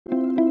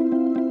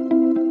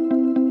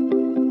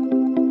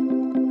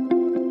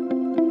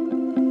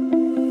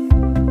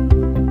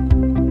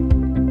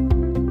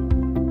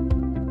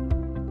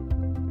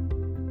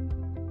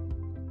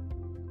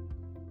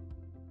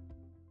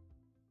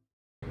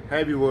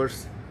Hi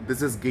viewers,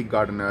 this is Geek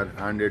Gardener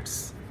and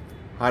it's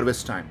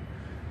harvest time.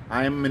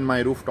 I am in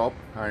my rooftop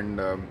and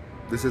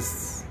this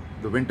is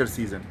the winter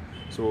season.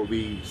 So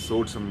we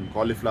sowed some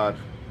cauliflower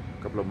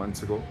a couple of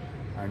months ago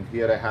and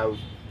here I have,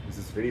 this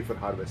is ready for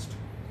harvest.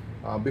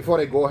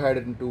 Before I go ahead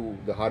into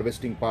the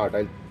harvesting part,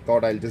 I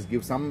thought I'll just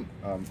give some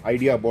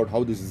idea about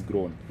how this is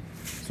grown.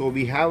 So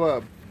we have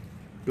a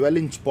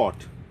 12-inch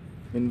pot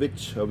in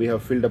which we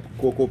have filled up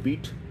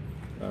cocopeat,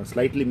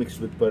 slightly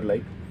mixed with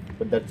perlite.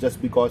 But that's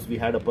just because we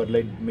had a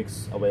perlite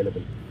mix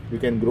available. You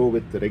can grow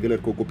with the regular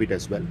cocopeat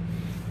as well.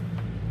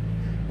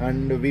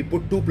 And we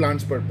put 2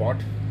 plants per pot.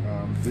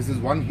 This is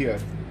one here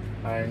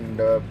and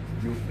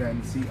you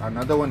can see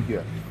another one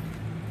here.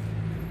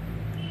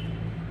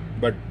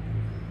 But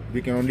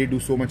we can only do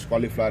so much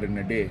cauliflower in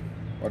a day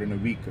or in a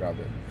week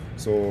rather.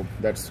 So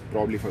that's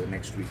probably for the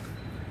next week.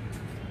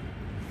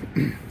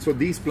 So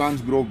these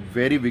plants grow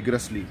very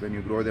vigorously when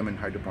you grow them in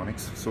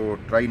hydroponics. So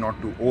try not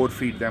to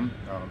overfeed them.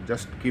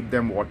 Just keep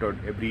them watered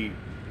every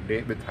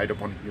day with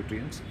hydroponic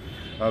nutrients.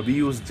 We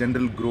use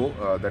general grow,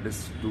 that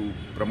is to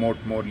promote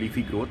more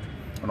leafy growth.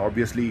 And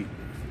obviously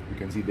you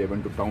can see they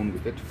went to town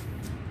with it.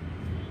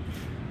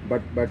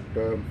 But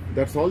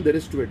that's all there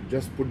is to it.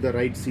 Just put the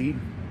right seed,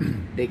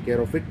 take care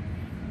of it,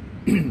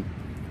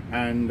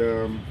 and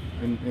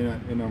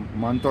in a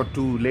month or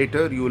two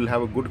later you will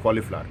have a good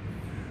cauliflower.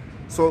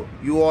 So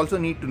you also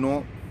need to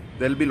know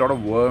there will be a lot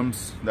of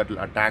worms that will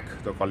attack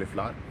the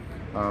cauliflower.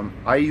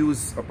 I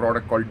use a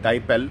product called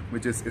Dipel,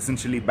 which is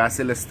essentially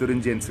Bacillus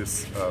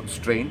thuringiensis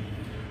strain.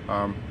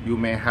 You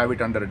may have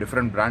it under a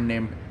different brand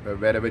name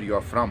wherever you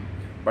are from,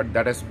 but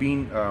that has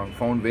been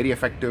found very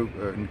effective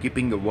in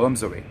keeping the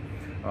worms away.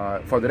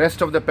 For the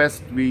rest of the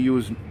pests, we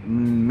use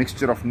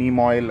mixture of neem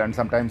oil and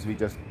sometimes we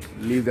just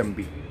leave them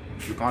be.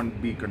 You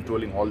can't be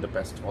controlling all the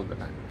pests all the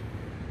time.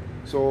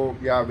 So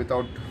yeah,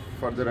 without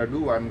further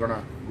ado, I'm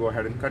gonna go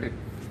ahead and cut it.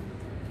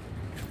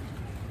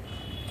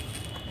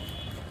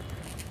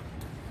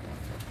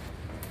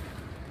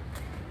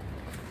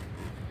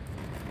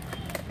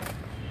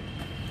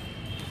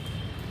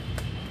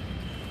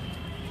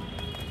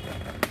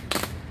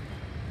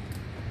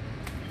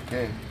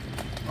 Okay.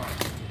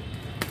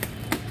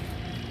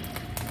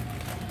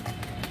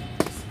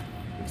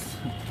 It's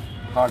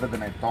harder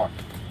than I thought.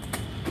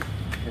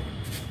 Okay.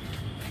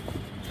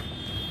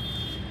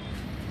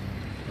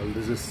 Well,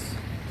 this is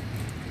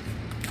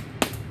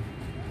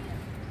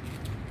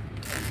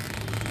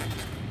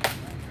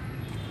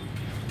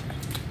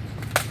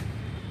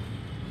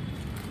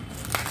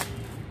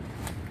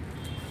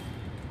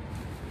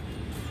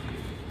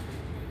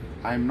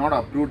I'm not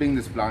uprooting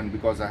this plant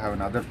because I have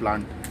another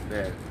plant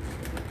there.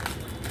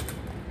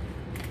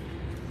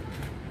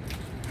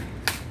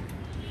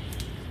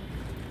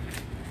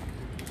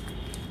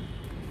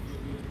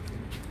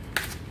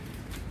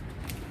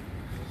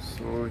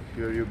 So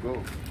here you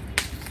go.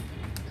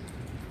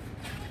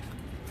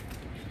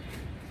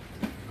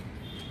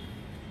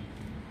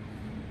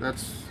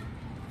 That's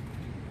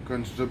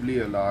considerably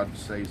a large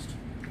sized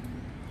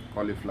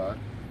cauliflower.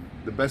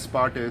 The best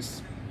part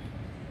is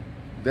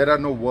there are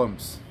no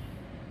worms.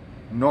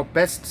 No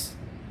pests,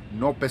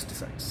 no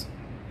pesticides,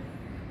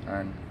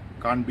 and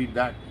can't beat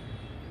that.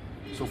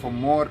 So for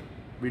more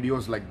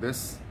videos like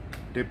this,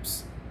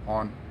 tips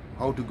on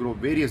how to grow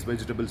various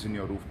vegetables in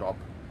your rooftop,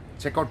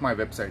 check out my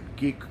website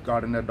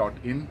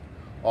geekgardener.in,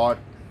 or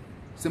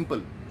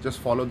simple, just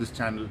follow this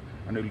channel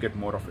and you'll get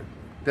more of it.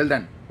 Till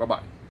then, bye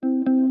bye.